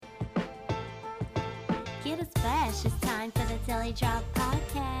Get a splash, it's time for the Daily Drop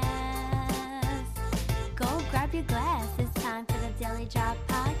Podcast. Go grab your glass, it's time for the Daily Drop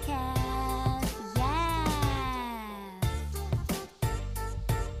Podcast. Yes!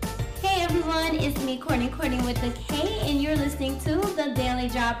 Hey everyone, it's me, Kourtney with the K, and you're listening to the Daily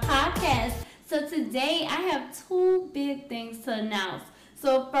Drop Podcast. So today I have two big things to announce.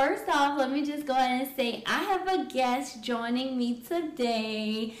 So first off, let me just go ahead and say I have a guest joining me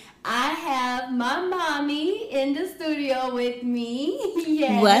today. I have my mommy in the studio with me.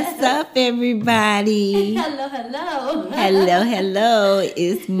 Yes. What's up, everybody? Hello. Hello.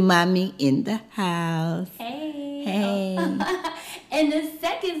 It's mommy in the house. Hey. And the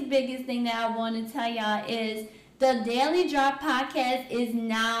second biggest thing that I want to tell y'all is the Daily Drop Podcast is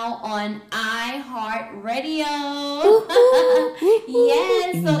now on iHeartRadio.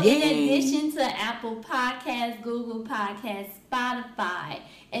 Yes, so in addition to Apple Podcasts, Google Podcasts, Spotify,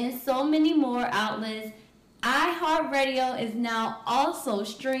 and so many more outlets, iHeartRadio is now also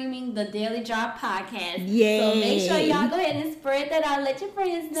streaming the Daily Drop Podcast. Yay. So make sure y'all go ahead and spread that out. Let your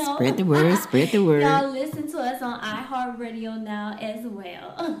friends know. Spread the word. Y'all listen to us on iHeartRadio now as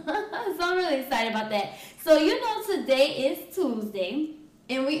well. So I'm really excited about that. So today is Tuesday,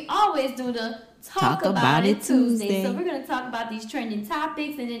 and we always do the Talk About It Tuesday. So we're going to talk about these trending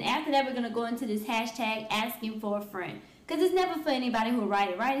topics, and then after that we're going to go into this hashtag asking for a friend. Because it's never for anybody who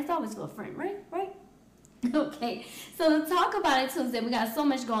write it, right? It's always for a friend, right? Okay, so to Talk About It Tuesday, we got so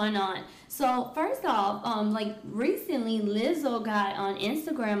much going on. So first off, recently Lizzo got on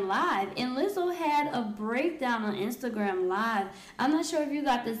Instagram Live, and Lizzo had a breakdown on Instagram Live. I'm not sure if you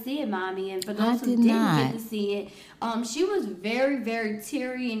got to see it, Mommy, and for those who didn't get to see it, she was very, very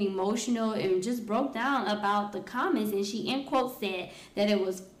teary and emotional and just broke down about the comments, and she in quotes said that it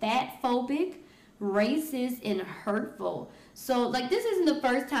was fat-phobic, racist, and hurtful. So, this isn't the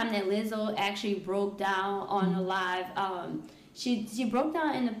first time that Lizzo actually broke down on a live. She broke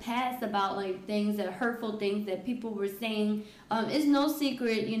down in the past about, hurtful things that people were saying. It's no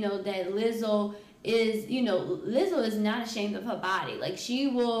secret, that Lizzo is not ashamed of her body. She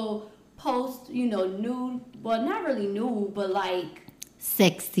will post, nude, well, not really nude, but,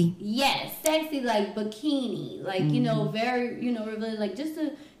 sexy. Yes, sexy, bikini, very, really, just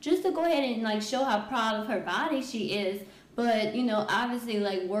to go ahead and, show how proud of her body she is. But, obviously,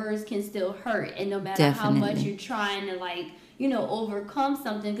 words can still hurt. And no matter how much you're trying to, overcome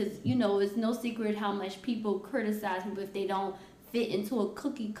something. Because, it's no secret how much people criticize people if they don't fit into a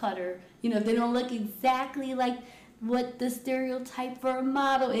cookie cutter. If they don't look exactly like what the stereotype for a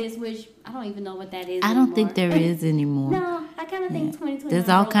model is, which I don't even know what that is I don't think there is anymore. No, I kind of think 2020. There's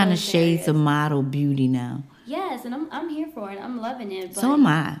all kind of shades of model beauty now. Yes, and I'm here for it. I'm loving it. But so am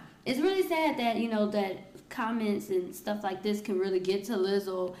I. It's really sad that, that comments and stuff like this can really get to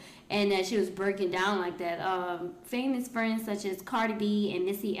Lizzo, and that she was breaking down like that. Famous friends such as Cardi B and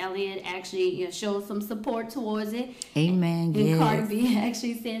Missy Elliott actually showed some support towards it. Amen. And Cardi B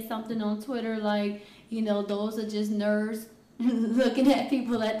actually said something on Twitter those are just nerds looking at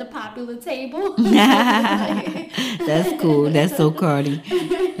people at the popular table. That's cool. That's so Cardi.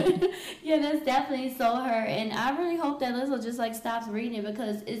 Yeah, that's definitely so her, and I really hope that Lizzo just stops reading it,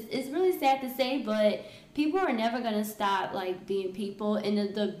 because it's really sad to say, but people are never gonna stop being people, and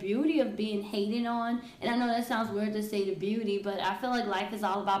the beauty of being hated on. And I know that sounds weird to say the beauty, but I feel like life is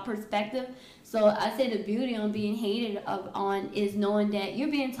all about perspective. So I say the beauty on being hated on is knowing that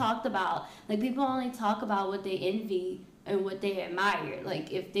you're being talked about. People only talk about what they envy and what they admire.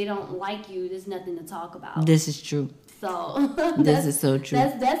 If they don't like you, there's nothing to talk about. This is true. So this is so true.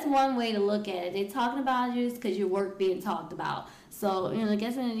 That's one way to look at it. They're talking about you because your work being talked about. So I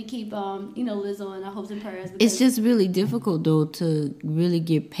guess I need to keep Lizzo in our hopes and prayers. It's just really difficult though to really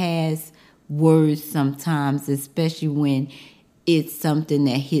get past words sometimes, especially when it's something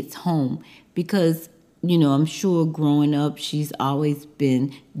that hits home. Because I'm sure growing up, she's always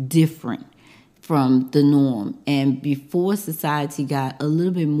been different from the norm, and before society got a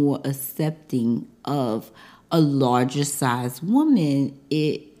little bit more accepting of a larger size woman,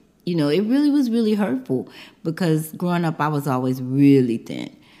 it really was really hurtful, because growing up I was always really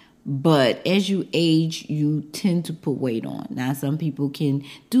thin. But as you age, you tend to put weight on. Now, some people can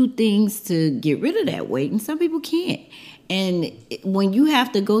do things to get rid of that weight, and some people can't. And when you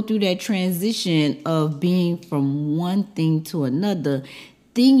have to go through that transition of being from one thing to another,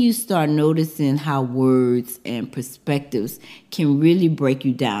 then you start noticing how words and perspectives can really break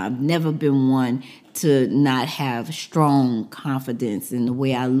you down. I've never been one to not have strong confidence in the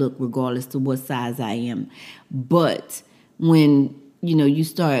way I look, regardless to what size I am. But when, you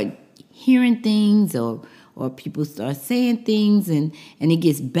start hearing things or or people start saying things and it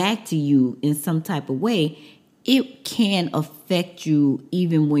gets back to you in some type of way, it can affect you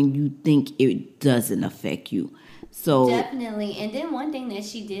even when you think it doesn't affect you. So definitely. And then one thing that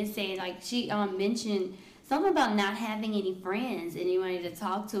she did say, like she mentioned something about not having any friends, anybody to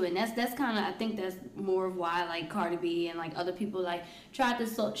talk to, and that's kind of, I think that's more of why like Cardi B and like other people like tried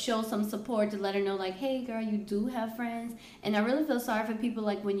to show some support to let her know like, hey girl, you do have friends. And I really feel sorry for people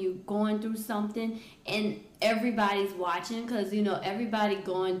like when you're going through something and everybody's watching, because you know everybody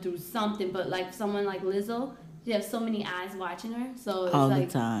going through something, but like someone like Lizzo, you have so many eyes watching her, so it's all like,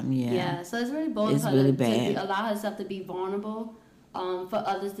 the time, yeah. So it's really bold It's for really her bad. to allow herself to be vulnerable, for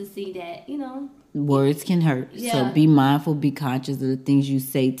others to see that, you know, words can hurt. Yeah. So be mindful, be conscious of the things you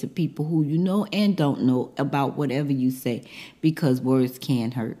say to people who you know and don't know about whatever you say, because words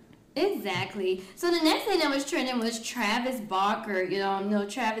can hurt. Exactly. So the next thing that was trending was Travis Barker. You know,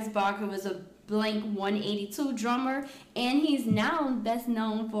 Travis Barker was a Blink-182 drummer, and he's now best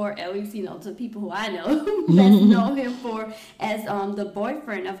known for, at least, you know, to people who I know, best know him for as the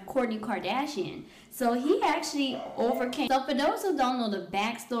boyfriend of Kourtney Kardashian. So he actually overcame. So for those who don't know the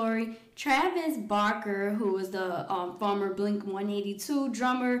backstory, Travis Barker, who was the former Blink-182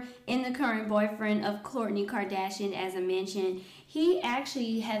 drummer and the current boyfriend of Kourtney Kardashian, as I mentioned, he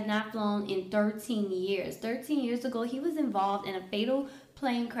actually has not flown in 13 years. 13 years ago, he was involved in a fatal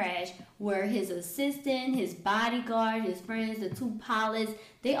plane crash where his assistant, his bodyguard, his friends, the two pilots,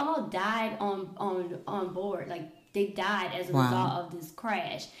 they all died on board. Like, they died as a result of this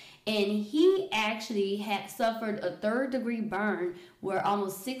crash. And he actually had suffered a third-degree burn where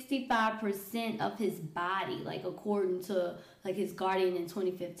almost 65% of his body, like according to like his guardian in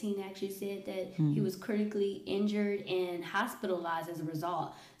 2015 actually said that he was critically injured and hospitalized as a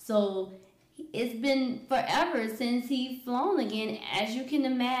result. So it's been forever since he flown again, as you can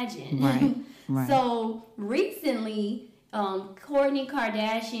imagine. Right. So recently, Kourtney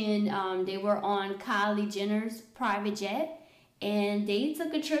Kardashian, they were on Kylie Jenner's private jet, and they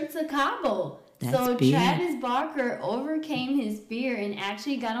took a trip to Cabo. So big. Travis Barker overcame his fear and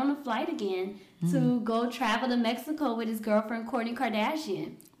actually got on a flight again to go travel to Mexico with his girlfriend Kourtney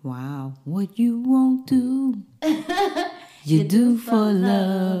Kardashian. Wow. What you won't do, you do for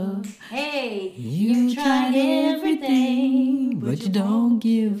love. Hey, You tried everything, but you don't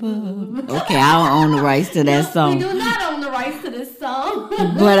give up. Okay, I don't own the rights to that song. We do not own the rights to this song.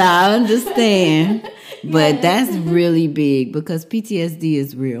 But I understand. But that's really big because PTSD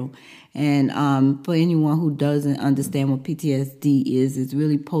is real. And for anyone who doesn't understand what PTSD is, it's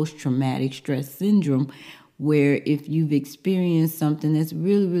really post-traumatic stress syndrome, where if you've experienced something that's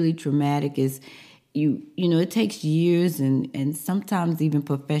really, really traumatic, is you know, it takes years and sometimes even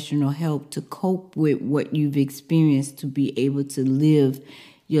professional help to cope with what you've experienced to be able to live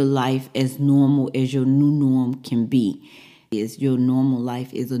your life as normal as your new norm can be. Your normal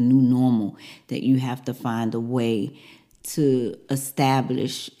life is a new normal that you have to find a way to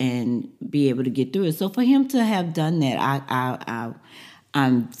establish and be able to get through it. So for him to have done that,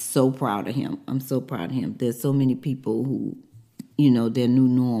 I'm so proud of him. I'm so proud of him. There's so many people who, you know, their new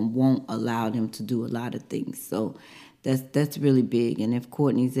norm won't allow them to do a lot of things. So that's really big. And if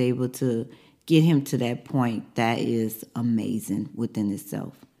Kourtney's able to get him to that point, that is amazing within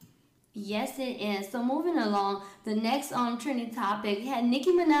itself. Yes, it is. So moving along, the next trending topic had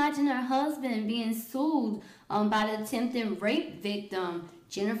Nicki Minaj and her husband being sued by the attempted rape victim,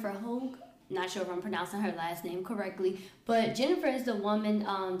 Jennifer Hogue. Not sure if I'm pronouncing her last name correctly, but Jennifer is the woman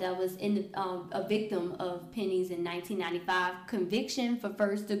that was a victim of Penny's in 1995 conviction for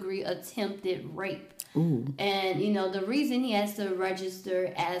first-degree attempted rape. Ooh. And, you know, the reason he has to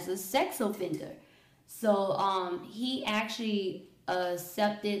register as a sex offender. So he actually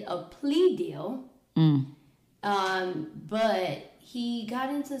accepted a plea deal, but he got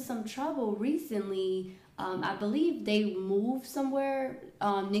into some trouble recently. I believe they moved somewhere.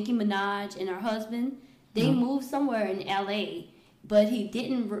 Nicki Minaj and her husband, they moved somewhere in LA, but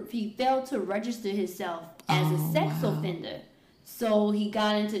he failed to register himself as a sex offender. So he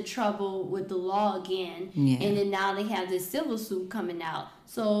got into trouble with the law again, and then now they have this civil suit coming out.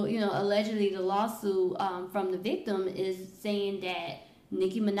 So, you know, allegedly the lawsuit from the victim is saying that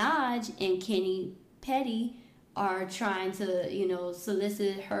Nicki Minaj and Kenny Petty are trying to, you know,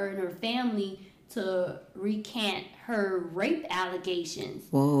 solicit her and her family to recant her rape allegations.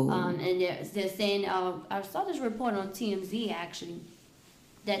 Whoa. And they're saying, I saw this report on TMZ actually,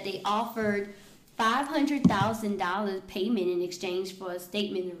 that they offered $500,000 payment in exchange for a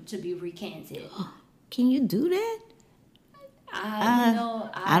statement to be recanted. Can you do that?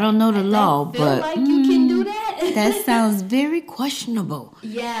 I don't know the law, but like you can do that. That sounds very questionable.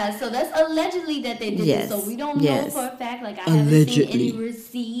 Yeah, so that's allegedly that they did Yes. this. So we don't know for a fact. Like, I Allegedly. haven't seen any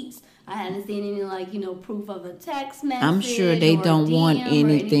receipts. I haven't seen any, like, proof of a text message. I'm sure they don't want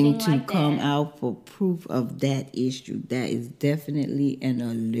anything to like come that. out for proof of that issue. That is definitely an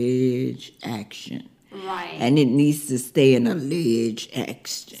alleged action. Right. And it needs to stay an alleged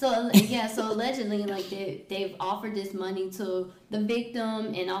action. So allegedly, like, they've offered this money to the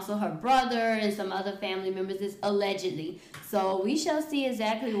victim and also her brother and some other family members. It's allegedly. So we shall see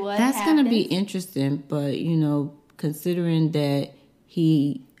exactly what happens. That's going to be interesting, but, considering that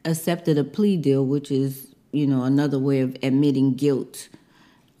he accepted a plea deal, which is, another way of admitting guilt,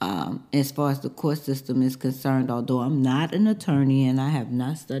 as far as the court system is concerned, although I'm not an attorney and I have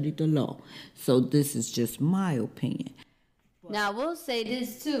not studied the law. So this is just my opinion. Now, I will say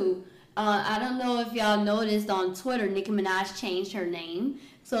this, too. I don't know if y'all noticed on Twitter, Nicki Minaj changed her name.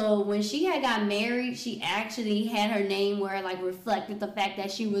 So when she had got married, she actually had her name where it, like, reflected the fact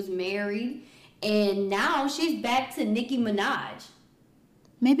that she was married. And now she's back to Nicki Minaj.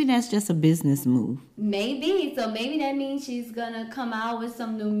 Maybe that's just a business move. Maybe. So maybe that means she's going to come out with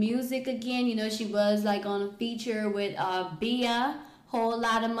some new music again. She was, like, on a feature with Bia, Whole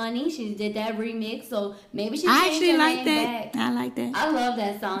Lot of Money. She did that remix. So maybe she changed her name back. I like that. I love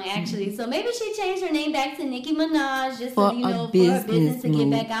that song, actually. Mm-hmm. So maybe she changed her name back to Nicki Minaj just for, for her business to get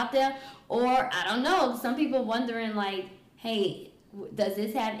back out there. Or, I don't know, some people wondering, like, hey, does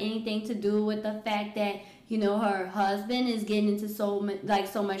this have anything to do with the fact that her husband is getting into so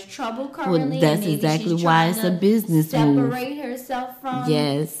much trouble currently? Well, that's exactly why it's a business move. Separate herself from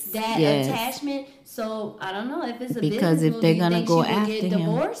that attachment. So I don't know if it's a because business if move. they're gonna go after get him,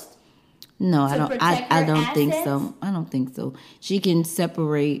 divorced? No, I don't think so. I don't think so. She can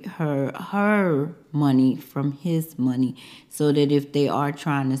separate her money from his money, so that if they are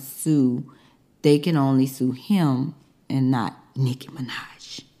trying to sue, they can only sue him and not Nicki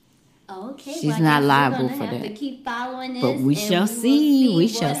Minaj. Okay, she's not liable for that. To keep following this, but we shall see. We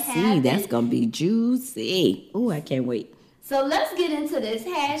shall see. Happens. That's gonna be juicy. Oh, I can't wait. So let's get into this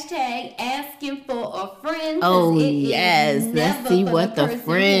hashtag asking for a friend. Oh, yes. Let's see what the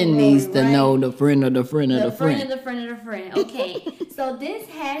friend needs to know. The friend of the friend of the friend. The friend of the friend. Okay. So this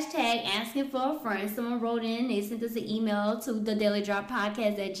hashtag asking for a friend, someone wrote in. They sent us an email to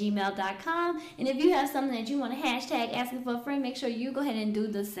thedailydroppodcast@gmail.com. And if you have something that you want to hashtag asking for a friend, make sure you go ahead and do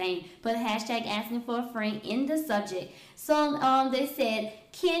the same. Put hashtag asking for a friend in the subject. So they said,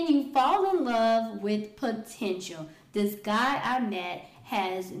 can you fall in love with potential? This guy I met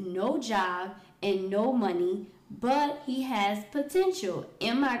has no job and no money, but he has potential.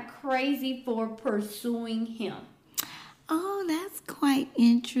 Am I crazy for pursuing him? Oh, that's quite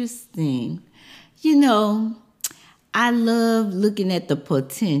interesting. I love looking at the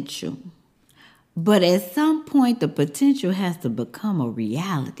potential. But at some point, the potential has to become a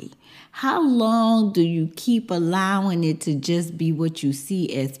reality. How long do you keep allowing it to just be what you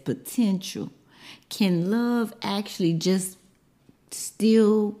see as potential? Can love actually just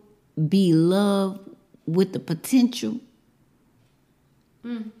still be love with the potential?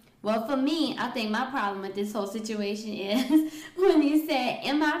 Well, for me, I think my problem with this whole situation is when you said,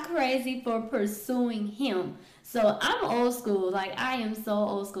 am I crazy for pursuing him? So I'm old school. Like, I am so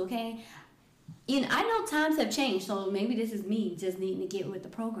old school, okay? I know times have changed, so maybe this is me just needing to get with the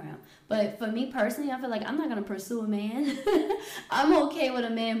program. But for me personally, I feel like I'm not going to pursue a man. I'm okay with a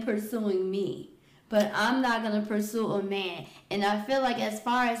man pursuing me. But I'm not going to pursue a man. And I feel like as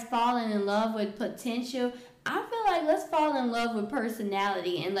far as falling in love with potential, I feel like let's fall in love with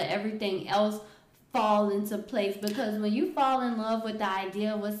personality and let everything else fall into place. Because when you fall in love with the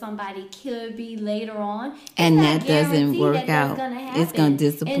idea of what somebody could be later on, and that doesn't work out, it's going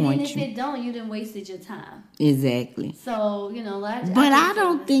to disappoint you. And then if it don't, you done wasted your time. Exactly. So, but I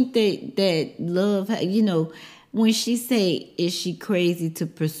don't think that love, when she say, is she crazy to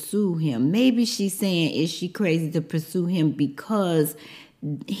pursue him? Maybe she's saying, is she crazy to pursue him because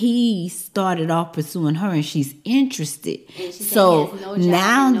he started off pursuing her and she's interested. And so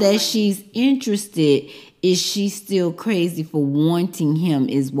now that she's interested, is she still crazy for wanting him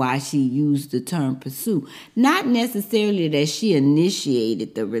is why she used the term pursue. Not necessarily that she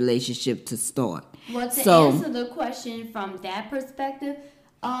initiated the relationship to start. Well, to answer the question from that perspective,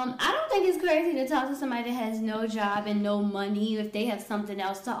 I don't think it's crazy to talk to somebody that has no job and no money if they have something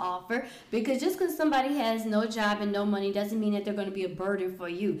else to offer. Because just because somebody has no job and no money doesn't mean that they're going to be a burden for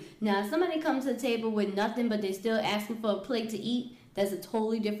you. Now, if somebody comes to the table with nothing but they're still asking for a plate to eat, That's a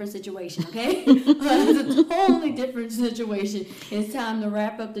totally different situation, okay? That's a totally different situation. It's time to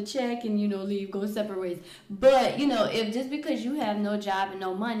wrap up the check and, leave, go separate ways. But, if just because you have no job and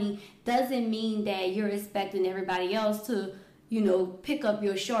no money doesn't mean that you're expecting everybody else to, pick up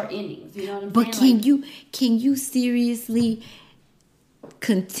your short innings. You know what I'm saying? But can you seriously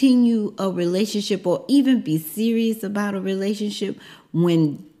continue a relationship or even be serious about a relationship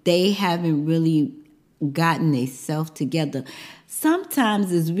when they haven't really gotten themselves together?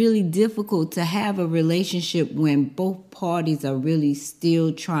 Sometimes it's really difficult to have a relationship when both parties are really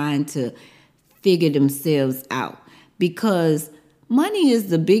still trying to figure themselves out, because money is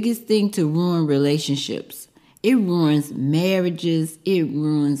the biggest thing to ruin relationships. It ruins marriages. It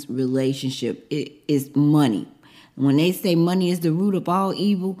ruins relationship. It is money. When they say money is the root of all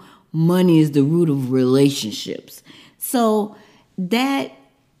evil, money is the root of relationships. So that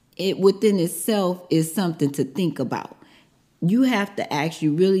within itself is something to think about. You have to actually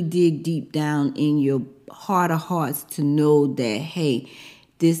really dig deep down in your heart of hearts to know that, hey,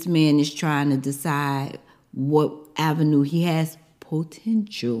 this man is trying to decide what avenue he has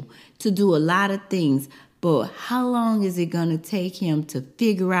potential to do a lot of things. But how long is it going to take him to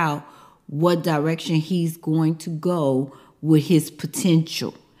figure out what direction he's going to go with his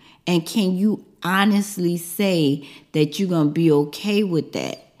potential? And can you honestly say that you're going to be okay with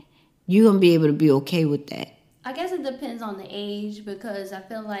that? You're going to be able to be okay with that? I guess it depends on the age, because I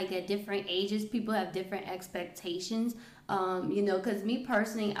feel like at different ages, people have different expectations. Because me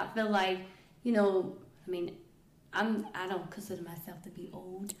personally, I feel like, I don't consider myself to be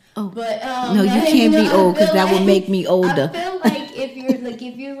old. Oh, but no, you can't be old, because that would make me older. I feel like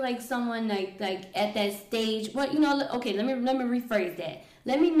if you're like someone like at that stage, okay, let me rephrase that.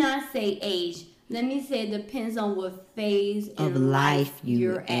 Let me not say age. Let me say it depends on what phase of in life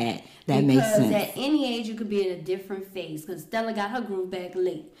you're at. That because makes sense. Because at any age you could be in a different phase. Because Stella got her groove back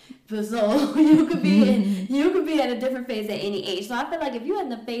late, so you could be at a different phase at any age. So I feel like if you're in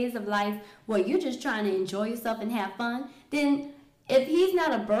the phase of life where you're just trying to enjoy yourself and have fun, then if he's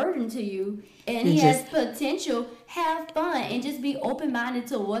not a burden to you and he has potential, have fun and just be open-minded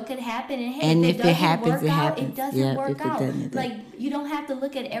to what could happen. And if it happens, it doesn't work out. Like, you don't have to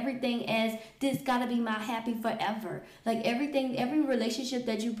look at everything as this gotta be my happy forever. Like, every relationship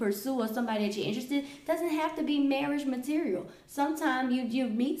that you pursue or somebody that you're interested in doesn't have to be marriage material. Sometimes you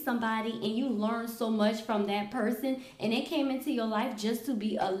meet somebody and you learn so much from that person, and it came into your life just to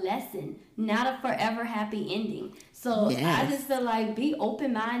be a lesson, not a forever happy ending. So I just feel like be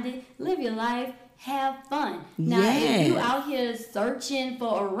open-minded, live your life, have fun. Now, if you out here searching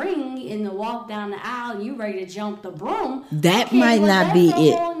for a ring in the walk down the aisle and you ready to jump the broom, that might not be it.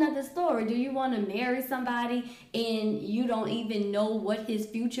 That's a whole nother story. Do you want to marry somebody and you don't even know what his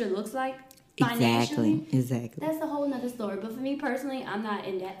future looks like financially? Exactly. That's a whole nother story. But for me personally, I'm not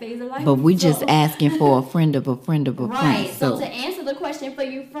in that phase of life. But we just asking for a friend of a friend of a friend. Right. So to answer the question for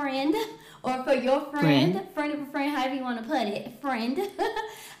you, friend, or for your friend of a friend, however you want to put it, friend.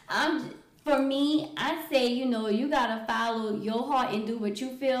 For me, I say, you got to follow your heart and do what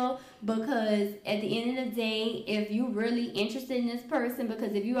you feel, because at the end of the day, if you really interested in this person,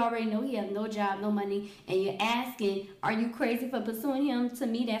 because if you already know he has no job, no money, and you're asking, are you crazy for pursuing him? To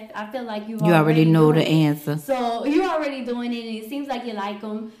me, that I feel like you already know the answer. So you're already doing it, and it seems like you like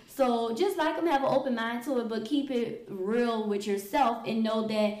him. So just like him, have an open mind to it, but keep it real with yourself and know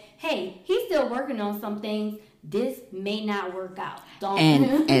that, hey, he's still working on some things. This may not work out.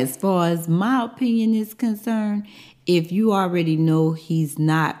 And as far as my opinion is concerned, if you already know he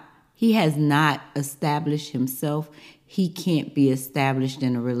has not established himself, he can't be established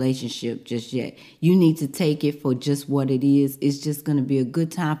in a relationship just yet. You need to take it for just what it is. It's just going to be a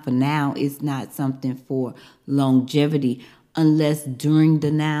good time for now. It's not something for longevity, unless during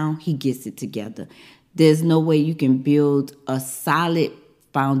the now he gets it together. There's no way you can build a solid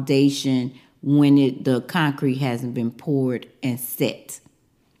foundation when the concrete hasn't been poured and set.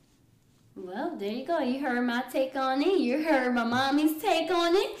 Well, there you go. You heard my take on it. You heard my mommy's take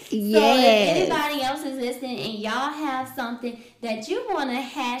on it. Yes. So if anybody else is listening and y'all have something that you want to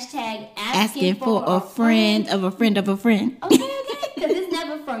hashtag asking for a friend of a friend of a friend. Okay. Because it's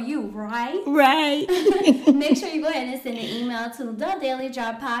never from you, right? Right. Make sure you go ahead and send an email to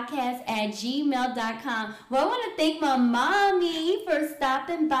thedailydroppodcast@gmail.com. Well, I want to thank my mommy for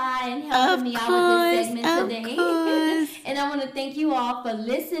stopping by and helping me out with this segment today. And I want to thank you all for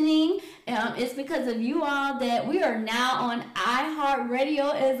listening. It's because of you all that we are now on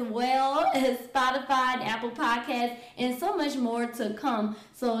iHeartRadio as well as Spotify and Apple Podcasts, and so much more to come.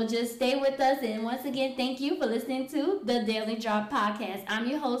 So just stay with us. And once again, thank you for listening to The Daily Drop Podcast. I'm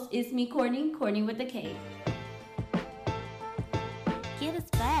your host. It's me, Kourtney with the K. a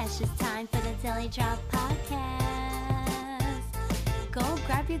splash. It's time for the Daily Drop Podcast. Go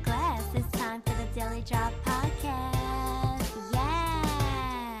grab your glass. It's time for the Daily Drop Podcast. Yeah.